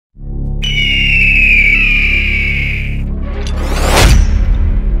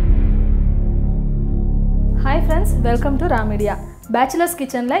Welcome to ராமீடியா. Bachelors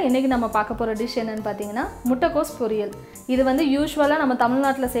கிச்சனில் இன்றைக்கி நம்ம பார்க்க போகிற டிஷ் என்னென்னு பார்த்தீங்கன்னா முட்டைக்கோஸ் பொரியல். இது வந்து யூஸ்வலாக நம்ம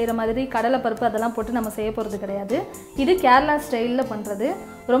தமிழ்நாட்டில் செய்கிற மாதிரி கடலைப்பருப்பு அதெல்லாம் போட்டு நம்ம செய்ய போகிறது கிடையாது. இது கேரளா ஸ்டைலில் பண்ணுறது.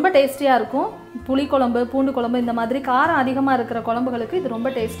 ரொம்ப டேஸ்டியாக இருக்கும். புளிக்குழம்பு, பூண்டு குழம்பு இந்த மாதிரி காரம் அதிகமாக இருக்கிற குழம்புகளுக்கு இது ரொம்ப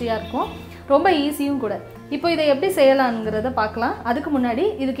டேஸ்டியாக இருக்கும். ரொம்ப ஈஸியும் கூட. இப்போ இதை எப்படி செய்யலாம்ங்கிறத பார்க்கலாம். அதுக்கு முன்னாடி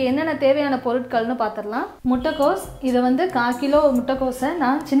இதுக்கு என்னென்ன தேவையான பொருட்கள்னு பார்த்துடலாம். முட்டைக்கோஸ், இதை வந்து 1/4 கிலோ முட்டைக்கோஸை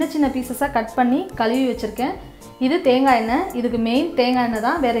நான் சின்ன சின்ன பீசஸாக கட் பண்ணி கழுவி வச்சுருக்கேன். இது தேங்காய் எண்ணெய். இதுக்கு மெயின் தேங்காய் எண்ணெய்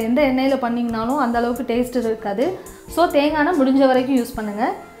தான். வேறு எந்த எண்ணெயில் பண்ணிங்கனாலும் அந்தளவுக்கு டேஸ்ட் இருக்காது. ஸோ தேங்காய் எண்ணெய் முடிஞ்ச வரைக்கும் யூஸ்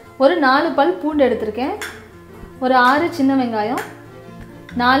பண்ணுங்கள். ஒரு 4 பல் பூண்டு எடுத்திருக்கேன். ஒரு 6 சின்ன வெங்காயம்,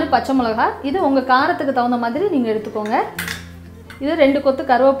 4 பச்சை மிளகா. இது உங்கள் காரத்துக்கு தகுந்த மாதிரி நீங்கள் எடுத்துக்கோங்க. இது 2 கொத்து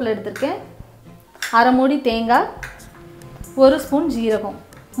கருவேப்பிலை எடுத்திருக்கேன். 1/2 மூடி தேங்காய், 1 ஸ்பூன் ஜீரகம்.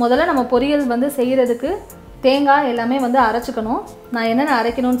 முதல்ல நம்ம பொரியல் வந்து செய்கிறதுக்கு தேங்காய் எல்லாமே வந்து அரைச்சிக்கணும். நான் என்னென்ன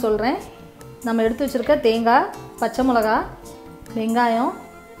அரைக்கணும்னு சொல்கிறேன். நம்ம எடுத்து வச்சுருக்க தேங்காய், பச்சை மிளகா, வெங்காயம்,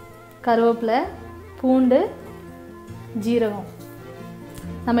 கருவேப்பிலை, பூண்டு, ஜீரகம்,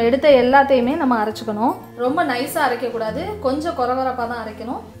 நம்ம எடுத்த எல்லாத்தையுமே நம்ம அரைச்சிக்கணும். ரொம்ப நைஸாக அரைக்கக்கூடாது, கொஞ்சம் கொரகொரப்பாக தான்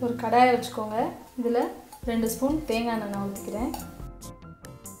அரைக்கணும். ஒரு கடாயை வச்சுக்கோங்க. இதில் 2 ஸ்பூன் தேங்காய் எண்ணெய் நான் ஊற்றிக்கிறேன்.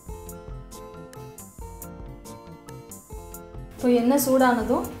 இப்போ எண்ணெய்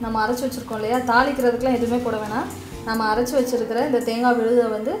சூடானதும் நம்ம அரைச்சி வச்சுருக்கோம் இல்லையா, தாளிக்கிறதுக்கெலாம் எதுவுமே போட வேணாம். நம்ம அரைச்சி வச்சுருக்கிற இந்த தேங்காய் விழுதை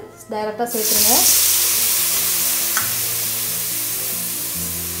வந்து டைரெக்டாக சேர்த்துருங்க.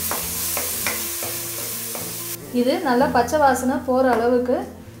 இது நல்லா பச்சை வாசனை போகிற அளவுக்கு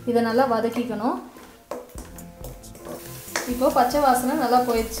இதை நல்லா வதக்கிக்கணும். இப்போது பச்சை வாசனை நல்லா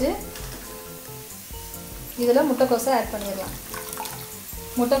போயிடுச்சு. இதில் முட்டைக்கோஸை ஆட் பண்ணிடலாம்.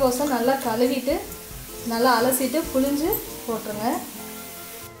 முட்டைக்கோஸை நல்லா கழுவிட்டு நல்லா அலசிட்டு புளிஞ்சு போட்டுருங்க.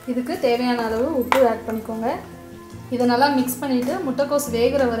 இதுக்கு தேவையான அளவு உப்பு ஆட் பண்ணிக்கோங்க. இதை நல்லா மிக்ஸ் பண்ணிவிட்டு முட்டைக்கோஸ்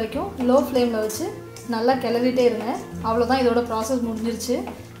வேகிற வரைக்கும் லோ ஃப்ளேமில் வச்சு நல்லா கிளறிட்டே இருங்க. அவ்வளோதான், இதோட ப்ராசஸ் முடிஞ்சிருச்சு.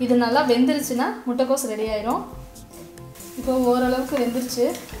 இது நல்லா வெந்துருச்சுன்னா முட்டைக்கோஸ் ரெடி ஆயிரும். இப்போ ஓரளவுக்கு வெந்துருச்சு.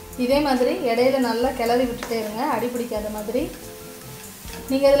 இதே மாதிரி இடையில நல்லா கிளறி விட்டுட்டே இருங்க, அடி பிடிக்காத மாதிரி.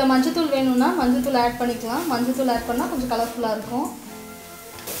 நீங்கள் இதில் மஞ்சத்தூள் வேணும்னா மஞ்சத்தூள் ஆட் பண்ணிக்கலாம். மஞ்சத்தூள் ஆட் பண்ணால் கொஞ்சம் கலர்ஃபுல்லாக இருக்கும்.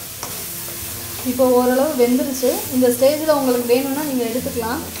 இப்போ ஓரளவு வெந்துருச்சு. இந்த ஸ்டேஜில் உங்களுக்கு வேணும்னா நீங்கள்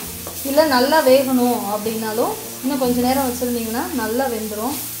எடுத்துக்கலாம். இல்லை நல்லா வேகணும் அப்படின்னாலும் இன்னும் கொஞ்சம் நேரம் வச்சுருந்தீங்கன்னா நல்லா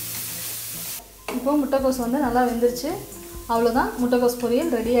வெந்துடும். இப்போ முட்டைக்கோஸ் வந்து நல்லா வெந்துருச்சு. அவ்வளோதான், முட்டைக்கோஸ்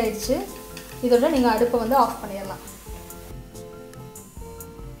பொரியல் ரெடி ஆயிடுச்சு. இதோட நீங்கள் அடுப்பை வந்து ஆஃப் பண்ணிடலாம்.